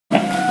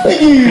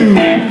Thank you.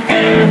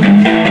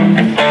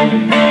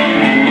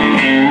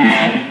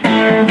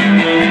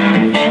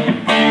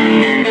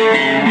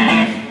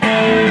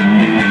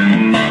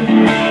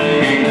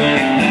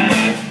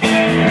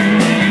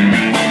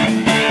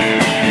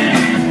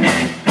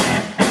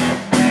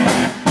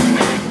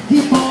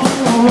 Keep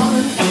on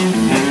running.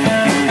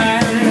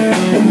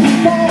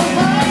 Keep on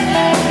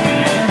running.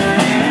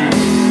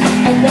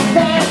 And one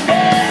day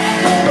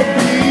I'm gonna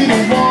be the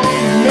one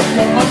to make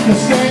them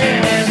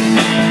understand.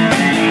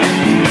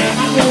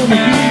 I'm gonna be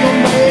your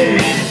man.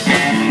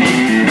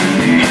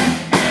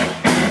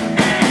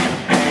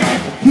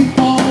 Keep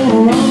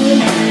on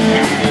running.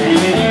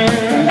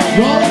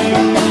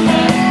 Running from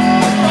my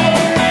heart.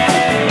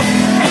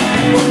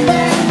 One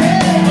day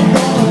I'm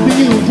gonna be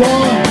the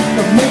one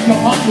to make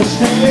them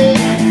understand.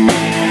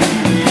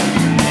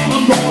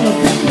 I'm gonna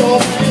be your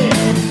man.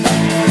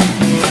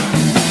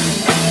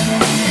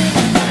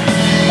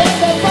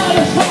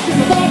 Everybody's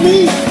talking about me.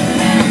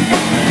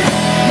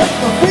 Make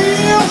me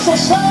feel so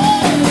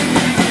sad.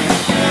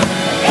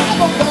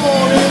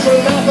 Everyone is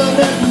laughing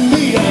at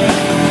me.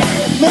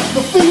 Make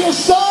me feel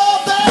so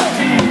bad.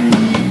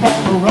 Keep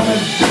on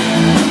running.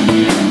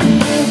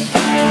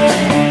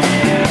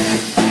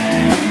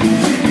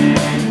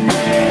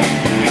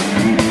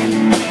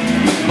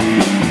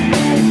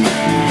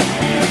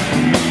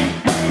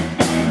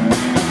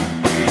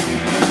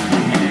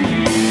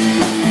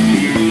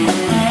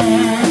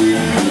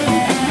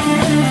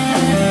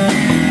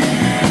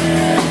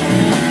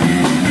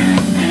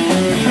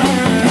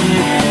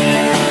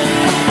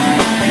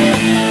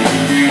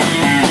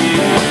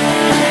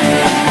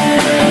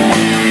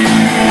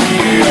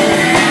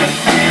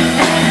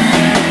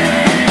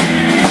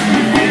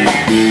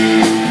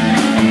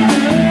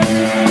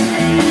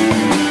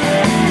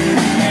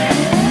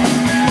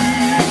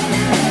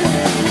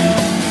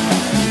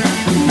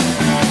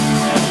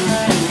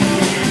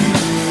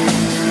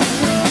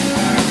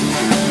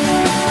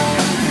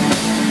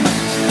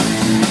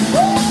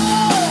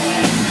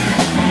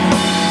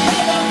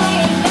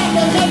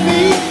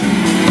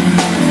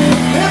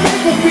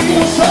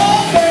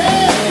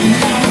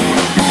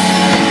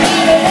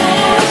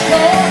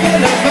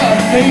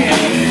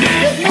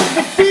 It makes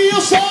me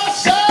feel so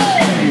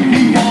sad.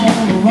 Keep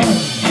on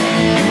running.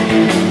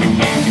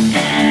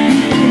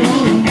 Keep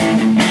on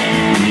running.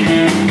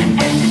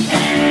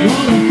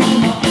 Running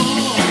from my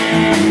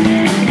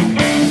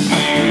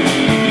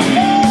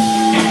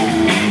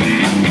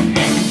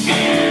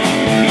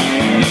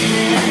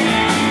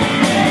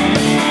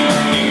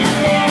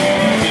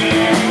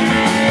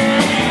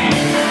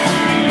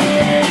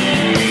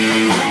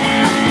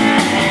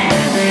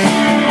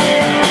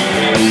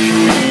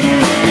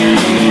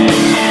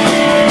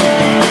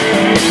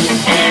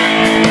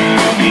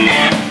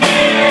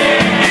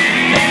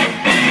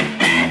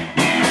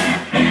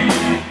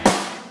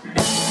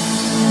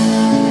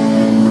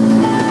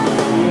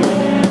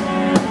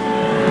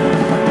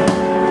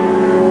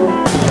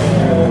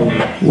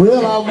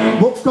Well, I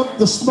woke up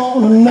this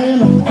morning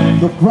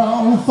and the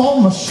ground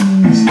for my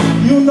shoes.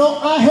 You know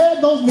I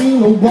had those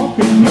mean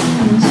walking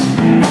blues.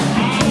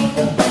 I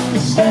woke up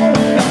this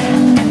morning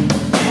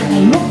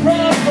and looked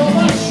around for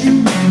my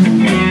shoes.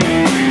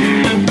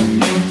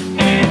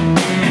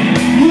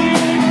 You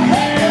know I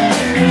had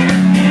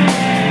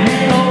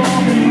those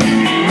walking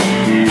blues.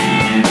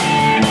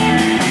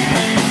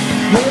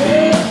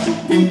 Well,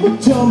 some people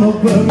tell me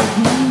where the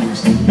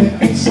blues, they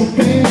ain't so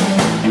bad.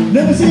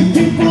 Never see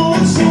people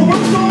in so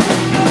much going on.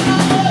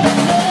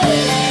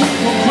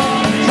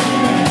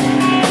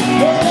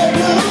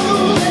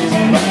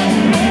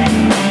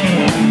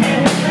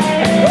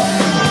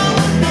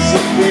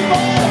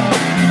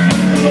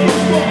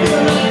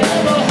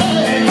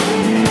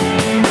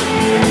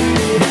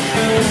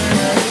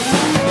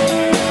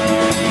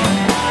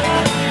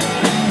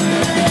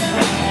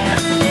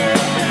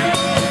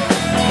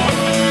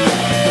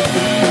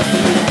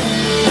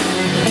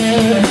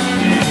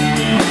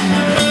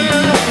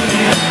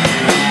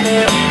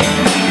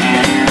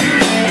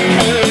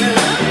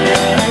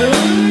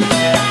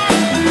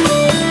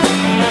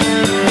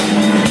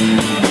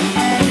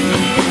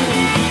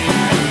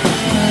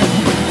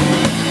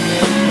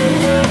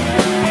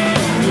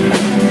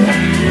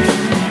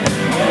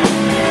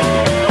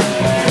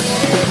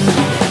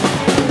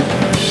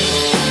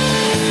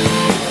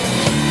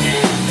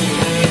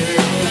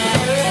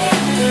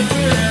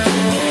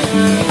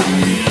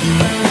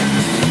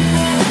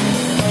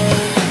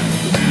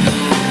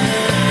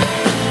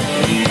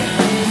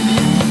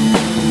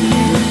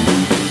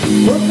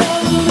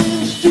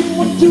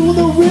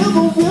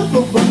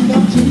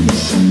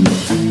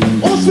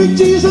 Sweet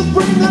Jesus,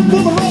 bring that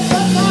river right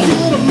back out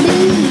here to me.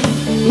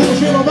 Little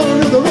shit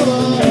down to the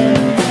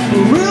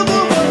river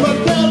right back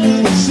down to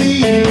the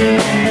sea.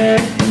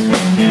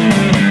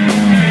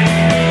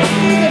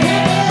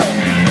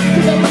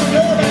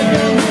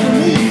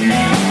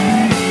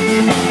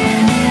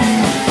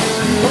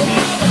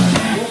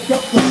 Woke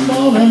up this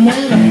morning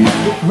and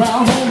I looked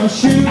round on my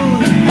shoes.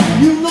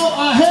 You know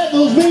I had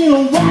those mean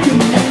walking.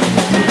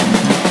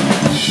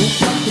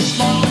 Woke up this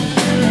morning,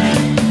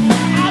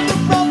 I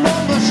looked up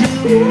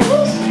You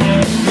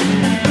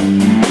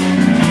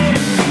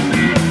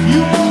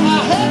know I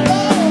had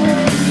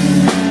those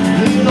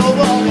mean old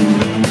walking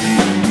blues.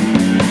 You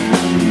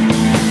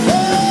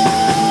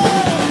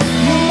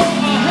know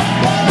I had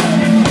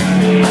those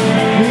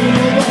mean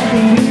old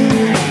walking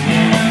blues.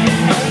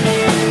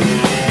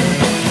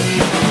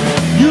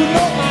 You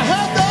know I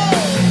had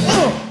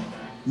those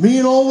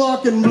mean old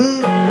walking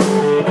blues.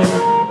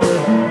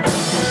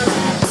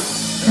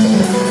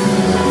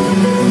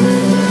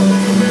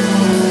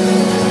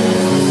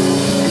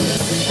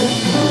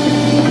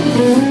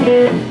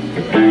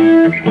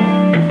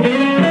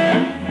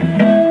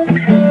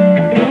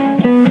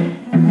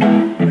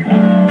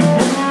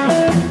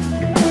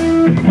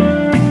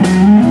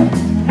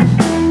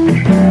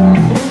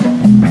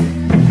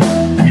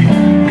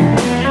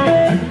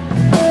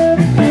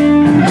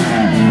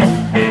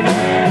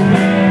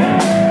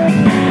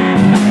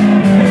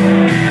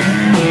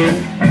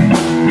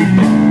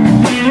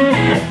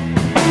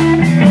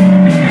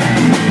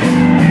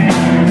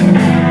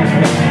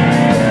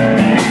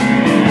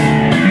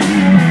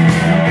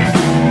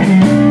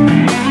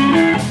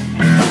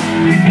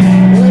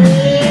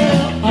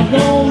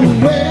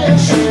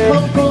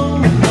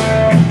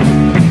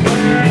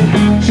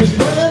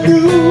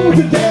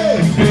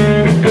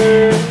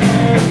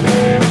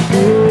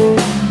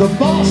 The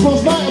boss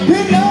was my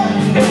opinion.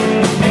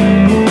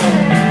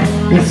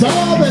 It's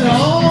all been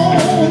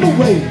on the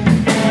way.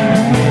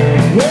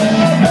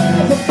 Well,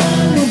 there's a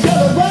brand new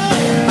girl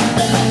right.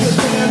 There's a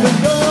brand new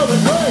girl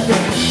that's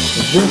working.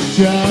 This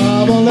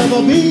job will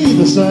never be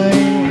the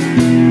same.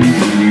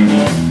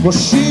 Well,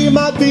 she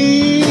might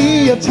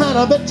be a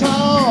tiny bit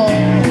tall,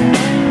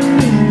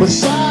 but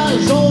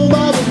size don't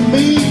bother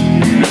me.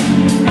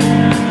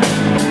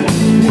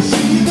 You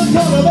see the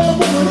color that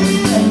woman is.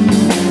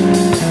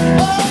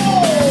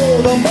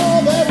 The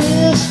more there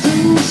is to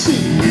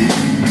see.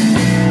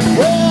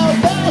 Well,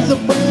 there's a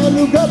brand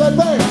new girl at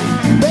work.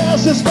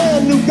 There's this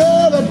brand new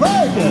girl at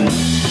work.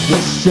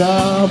 This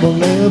job will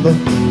never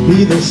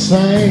be the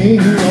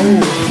same. Oh,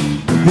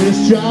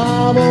 this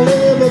job will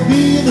never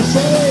be the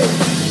same.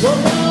 Well,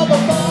 now the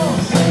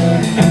boss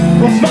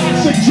was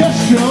my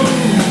suggestion.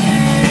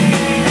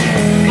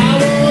 I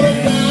wrote it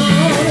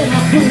down and I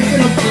put it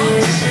in a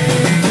box.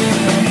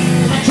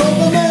 I told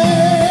the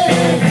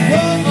man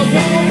what I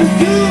wanted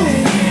to do.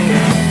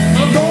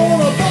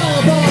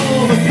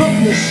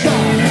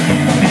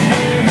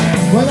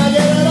 When I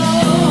get it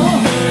all,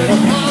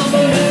 I'm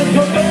humbling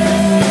for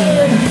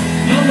bed.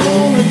 I'm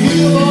gonna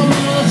give all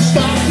my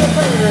stock to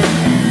her.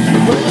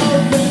 Well,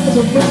 there's a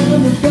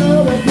brand new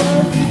girl at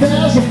work.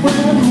 There's a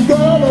brand new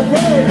girl at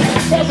work.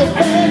 There's a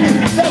brand new,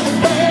 there's a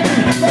brand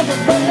new, there's a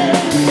brand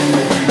new girl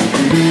at work.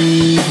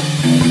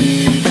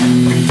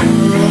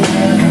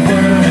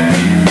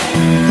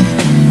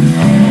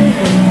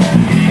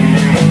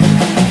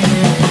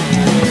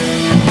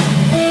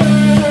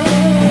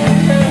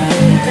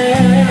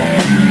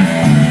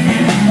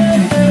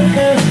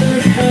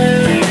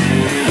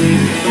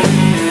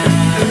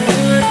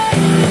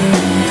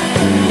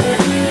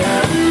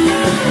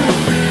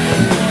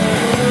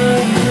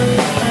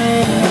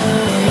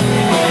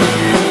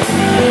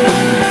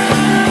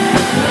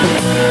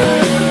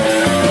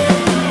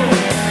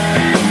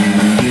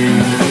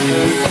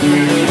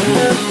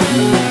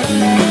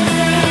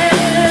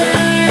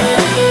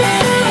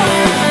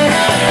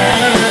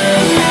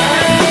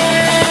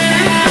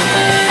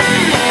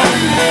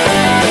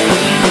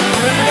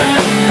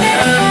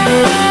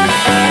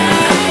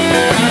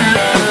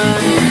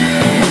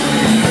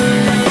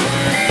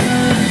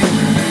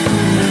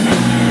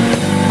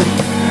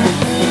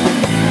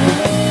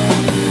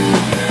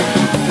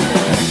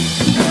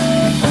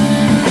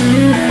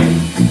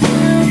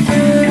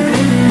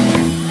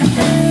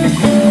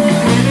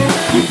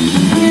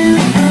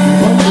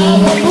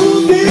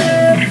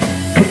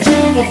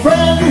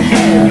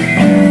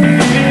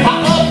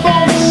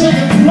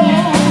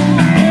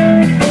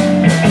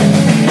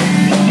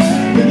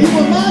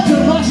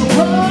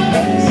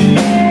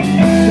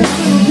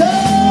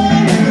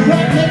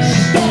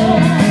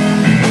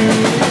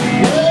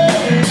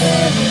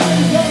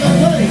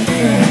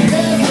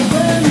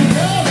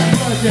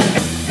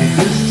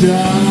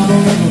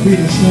 Be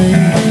the same.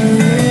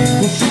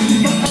 Well,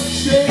 she's my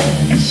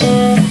upstairs,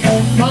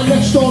 my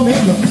next door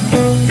neighbor.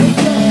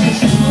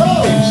 Just as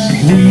close as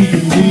we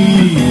can be.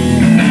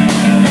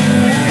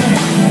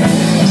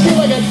 I feel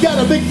like I've got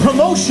a big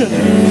promotion,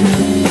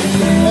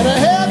 and I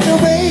have to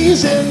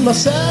raise in my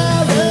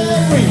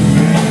salary.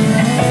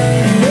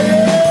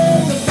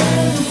 There's a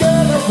brand new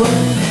girl at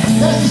work.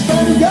 There's a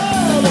brand new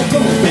girl at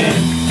work.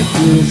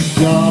 This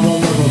job will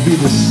never be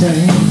the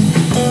same.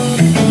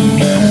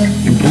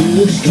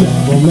 This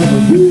job will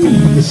never be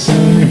the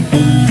same.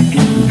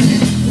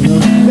 The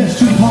best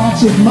two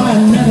parts of my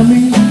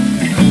anatomy,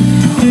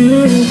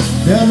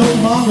 they're no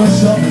longer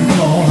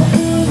self-employed.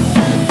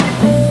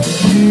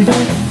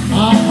 I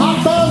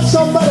found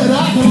somebody that I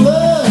can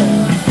love.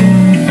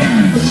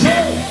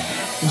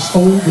 It's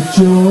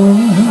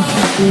overjoyed.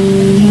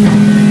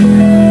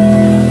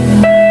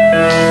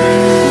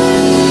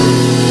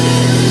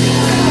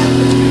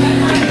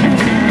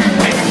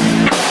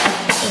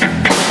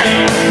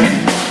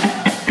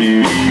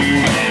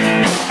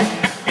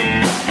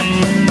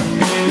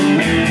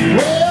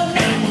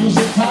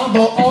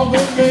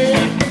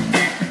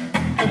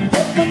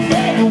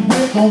 together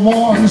with the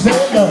ones they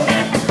love.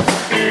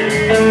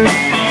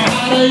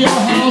 Out of your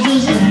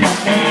houses and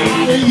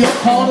out of your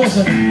corners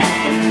and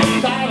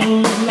try to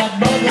live like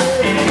brothers.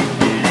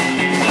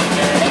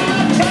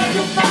 Try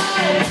to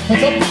find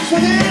the peace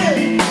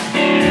within.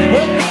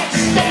 We're not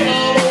staying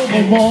all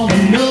over one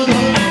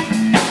another.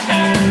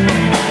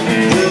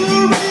 To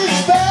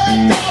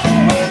respect all the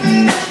women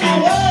in the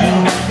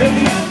world.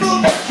 Remember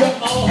that you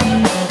all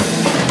have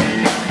brothers.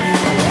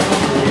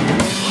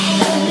 I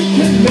know we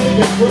can make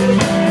it work.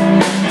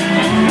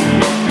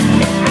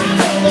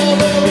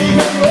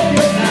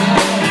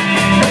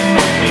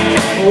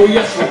 Oh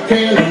yes we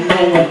can, and no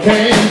we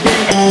can.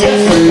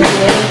 Yes we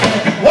can.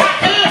 Why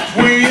can't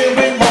we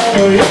every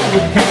morning? Yes we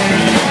can.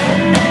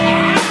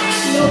 I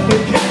know we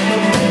can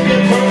make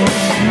it work.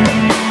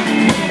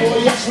 Oh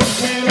yes we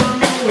can, I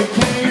know we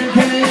can.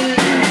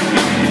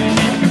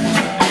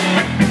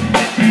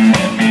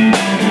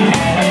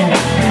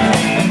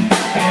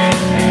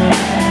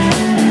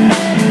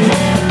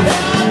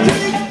 Now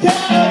take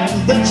care of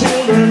the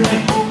children.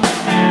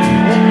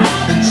 And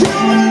all the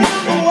children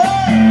in the world.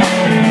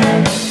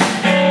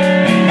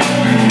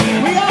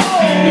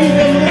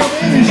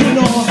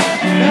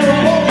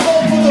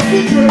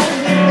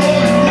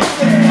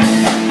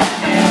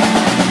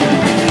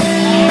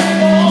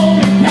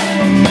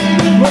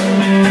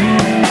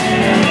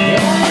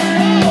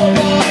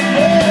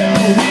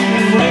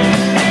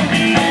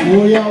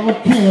 Oh yeah, we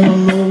can, I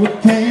know we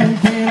can,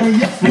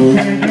 yes we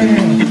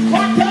can.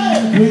 What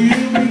time do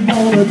you be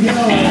born again?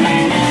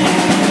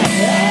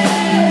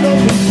 I know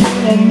we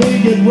can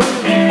make it work.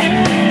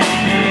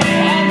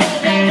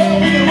 I know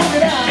we can work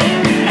it out.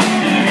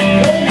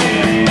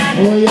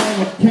 Oh yeah,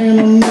 we can,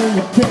 I know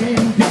we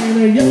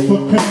can, yes we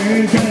can.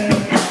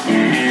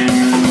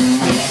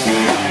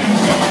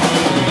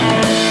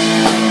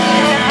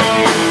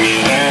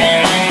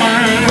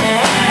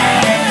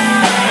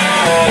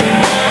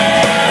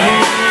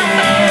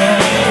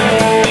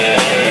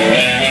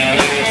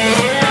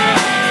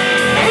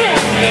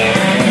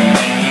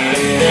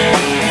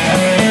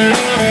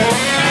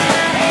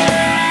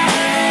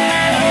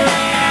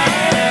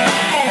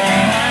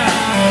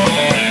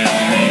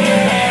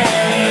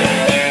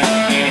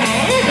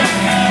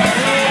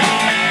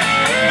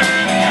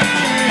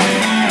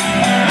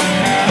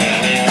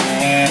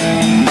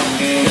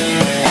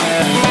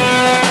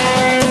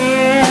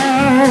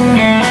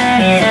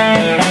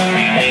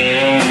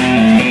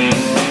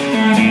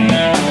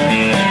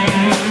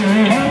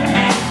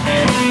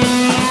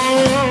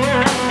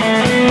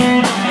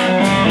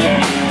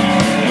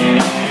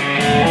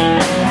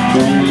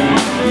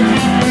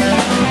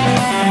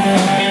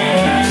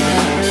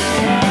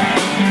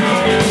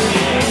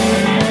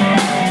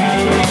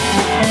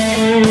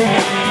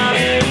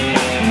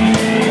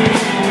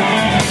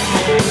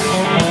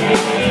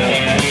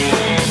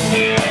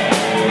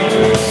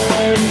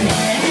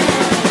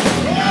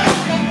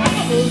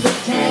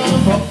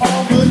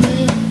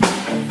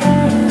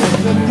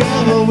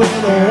 With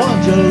the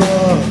ones you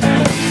love.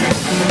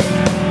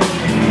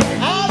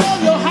 Out of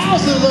your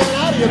houses and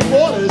out of your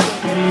quarters,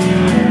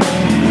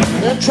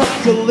 they're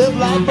trying to live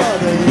like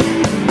brothers.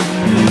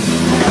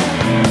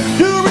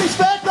 To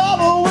respect all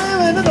the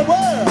women in the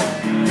world,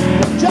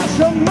 but just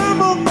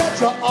remember that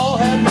you all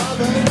have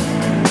mothers.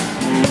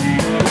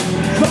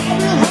 Try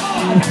real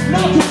hard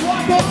not to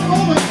walk all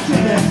over each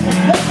of them.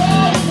 Let's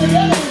all get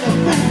together in a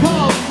thing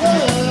called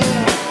love.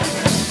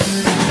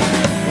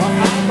 Well,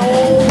 I know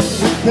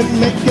we can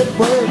make it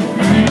work.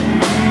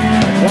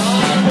 I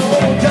know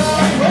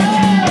just well.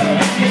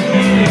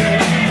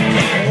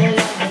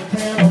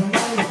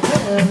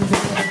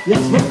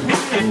 Yes, we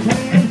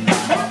can.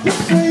 What you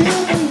say you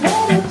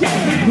want to do?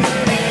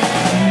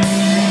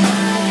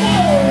 I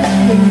know we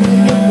can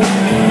make it work.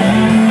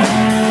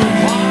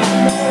 I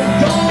know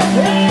just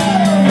well.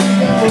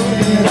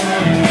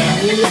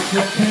 Yes,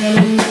 we can.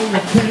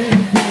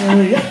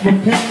 Yes, we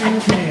can.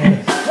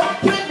 What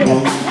you say?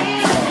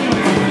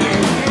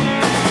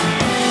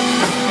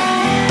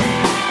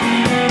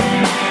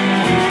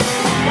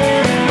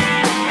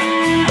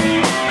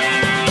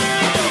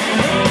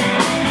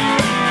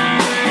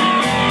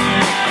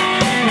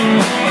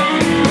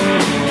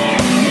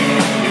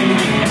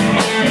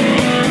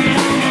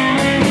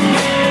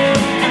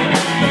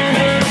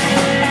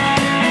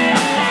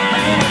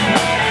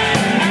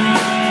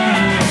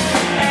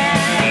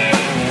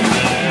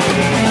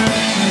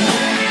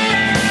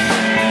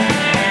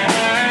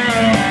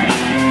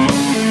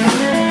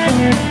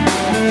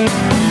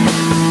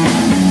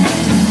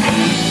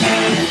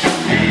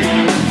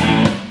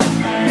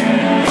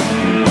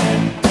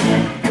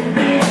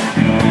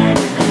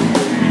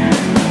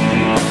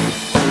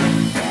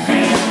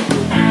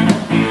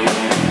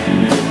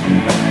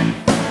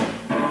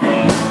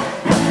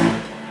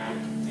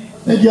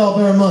 Thank y'all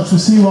very much. We'll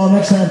see you all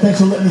next time. Thanks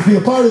for letting me be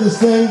a part of this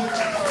thing.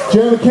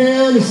 Jerry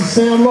McCann, this is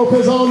Sam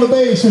Lopez on the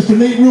bass, Mr.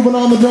 Nate Rubin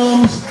on the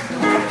drums,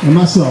 and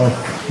myself,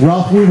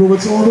 Ralph Weaver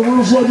with some of the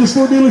world's largest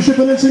Ford dealership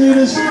in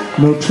Encinitas.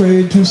 No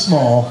trade too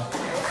small.